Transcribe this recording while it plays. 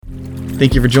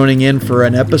Thank you for joining in for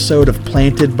an episode of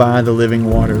Planted by the Living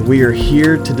Water. We are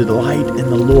here to delight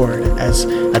in the Lord as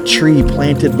a tree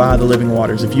planted by the living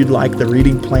waters. If you'd like the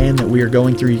reading plan that we are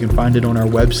going through, you can find it on our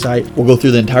website. We'll go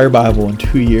through the entire Bible in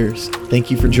 2 years. Thank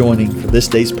you for joining for this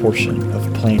day's portion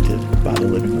of Planted by the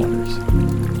Living Waters.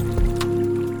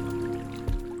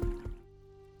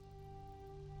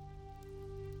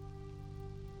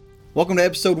 Welcome to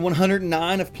episode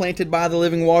 109 of Planted by the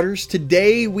Living Waters.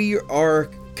 Today we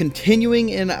are continuing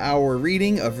in our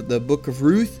reading of the book of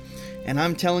Ruth. And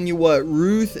I'm telling you what,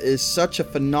 Ruth is such a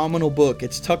phenomenal book.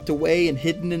 It's tucked away and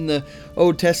hidden in the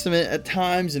Old Testament at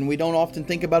times, and we don't often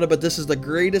think about it, but this is the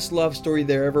greatest love story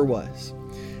there ever was.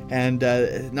 And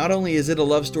not only is it a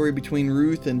love story between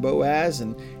Ruth and Boaz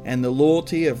and the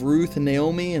loyalty of Ruth and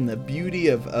Naomi and the beauty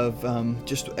of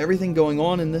just everything going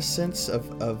on in this sense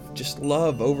of just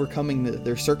love overcoming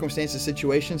their circumstances,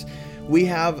 situations, we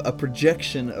have a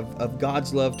projection of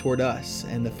God's love toward us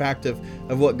and the fact of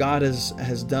what God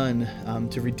has done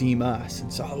to redeem us.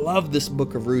 And so I love this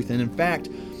book of Ruth. And in fact,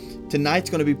 tonight's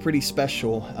going to be pretty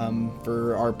special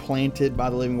for our Planted by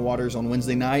the Living Waters on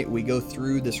Wednesday night. We go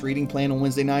through this reading plan on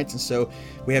Wednesday nights, and so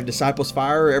we have Disciples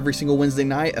Fire every single Wednesday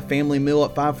night, a family meal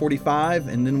at 5:45,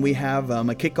 and then we have a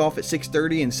kickoff at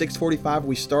 6:30, and 6:45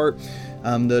 we start.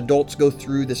 The adults go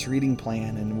through this reading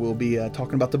plan, and we'll be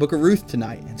talking about the book of Ruth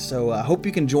tonight. And so I hope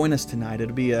you can join us tonight.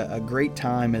 It'll be a great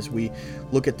time as we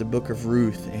look at the book of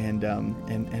Ruth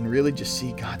and really just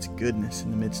see God's goodness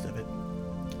in the midst of it.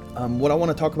 What I want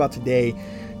to talk about today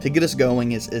to get us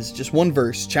going is just one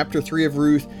verse, chapter 3 of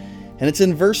Ruth, and it's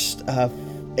in verse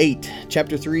 8,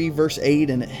 chapter 3, verse 8,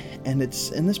 and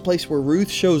it's in this place where Ruth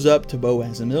shows up to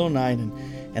Boaz in the middle of the night,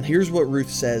 and here's what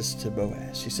Ruth says to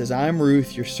Boaz. She says, "I am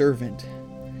Ruth, your servant."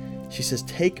 She says,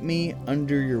 "Take me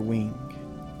under your wing,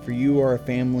 for you are a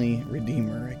family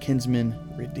redeemer, a kinsman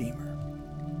redeemer."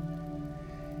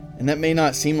 And that may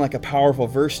not seem like a powerful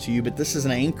verse to you, but this is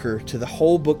an anchor to the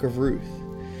whole book of Ruth.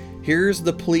 Here's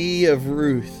the plea of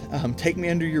Ruth. Take me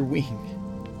under your wing,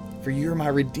 for you're my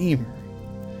redeemer.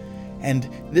 And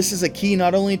this is a key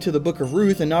not only to the book of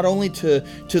Ruth and not only to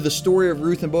the story of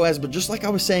Ruth and Boaz, but just like I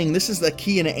was saying, this is the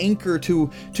key and an anchor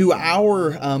to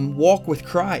our walk with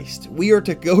Christ. We are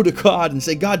to go to God and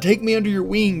say, "God, take me under your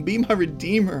wing, be my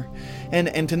redeemer."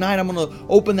 And tonight I'm going to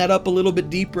open that up a little bit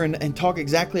deeper and talk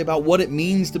exactly about what it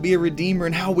means to be a redeemer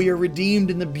and how we are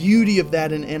redeemed and the beauty of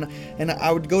that. And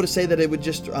I would go to say that it would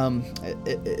just,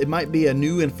 it might be a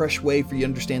new and fresh way for you to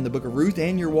understand the book of Ruth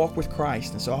and your walk with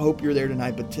Christ. And so I hope you're there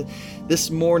tonight. But this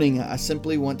morning, I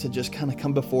simply want to just kind of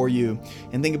come before you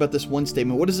and think about this one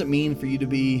statement. What does it mean for you to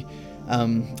be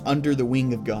under the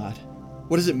wing of God?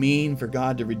 What does it mean for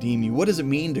God to redeem you? What does it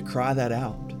mean to cry that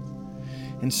out?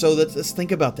 And so let's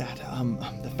think about that.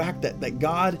 The fact that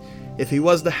God, if He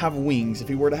was to have wings, if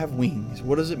He were to have wings,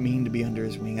 what does it mean to be under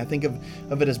His wing? I think of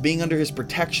it as being under His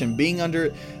protection, being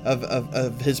under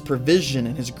of His provision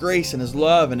and His grace and His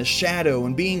love and His shadow,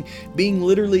 and being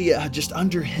literally just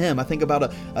under Him. I think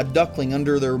about a duckling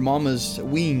under their mama's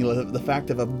wing, the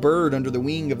fact of a bird under the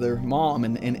wing of their mom,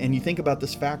 and you think about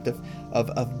this fact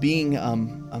of being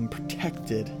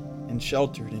protected and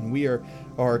sheltered, and we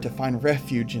are to find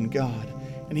refuge in God.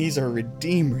 And He's our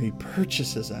Redeemer. He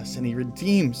purchases us and He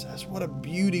redeems us. What a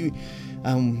beauty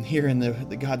here in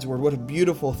the God's Word. What a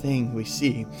beautiful thing we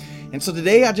see. And so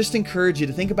today I just encourage you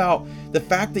to think about the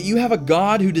fact that you have a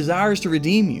God who desires to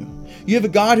redeem you. You have a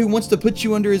God who wants to put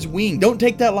you under His wing. Don't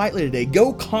take that lightly today.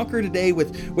 Go conquer today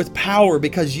with power,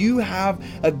 because you have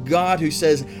a God who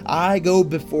says, "I go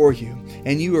before you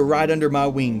and you are right under my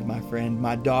wing, my friend,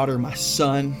 my daughter, my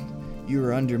son. You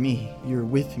are under me. You're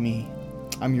with me.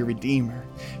 I'm your Redeemer."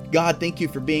 God, thank you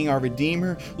for being our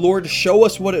Redeemer. Lord, show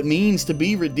us what it means to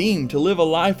be redeemed, to live a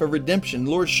life of redemption.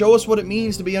 Lord, show us what it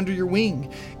means to be under your wing.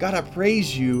 God, I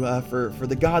praise you for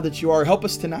the God that you are. Help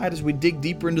us tonight as we dig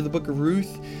deeper into the book of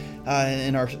Ruth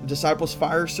in our Disciples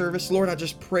Fire service. Lord, I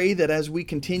just pray that as we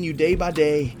continue day by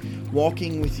day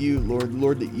walking with you,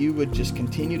 Lord, that you would just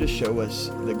continue to show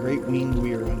us the great wing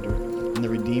we are under and the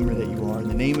Redeemer that you are. In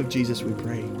the name of Jesus we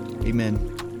pray. Amen.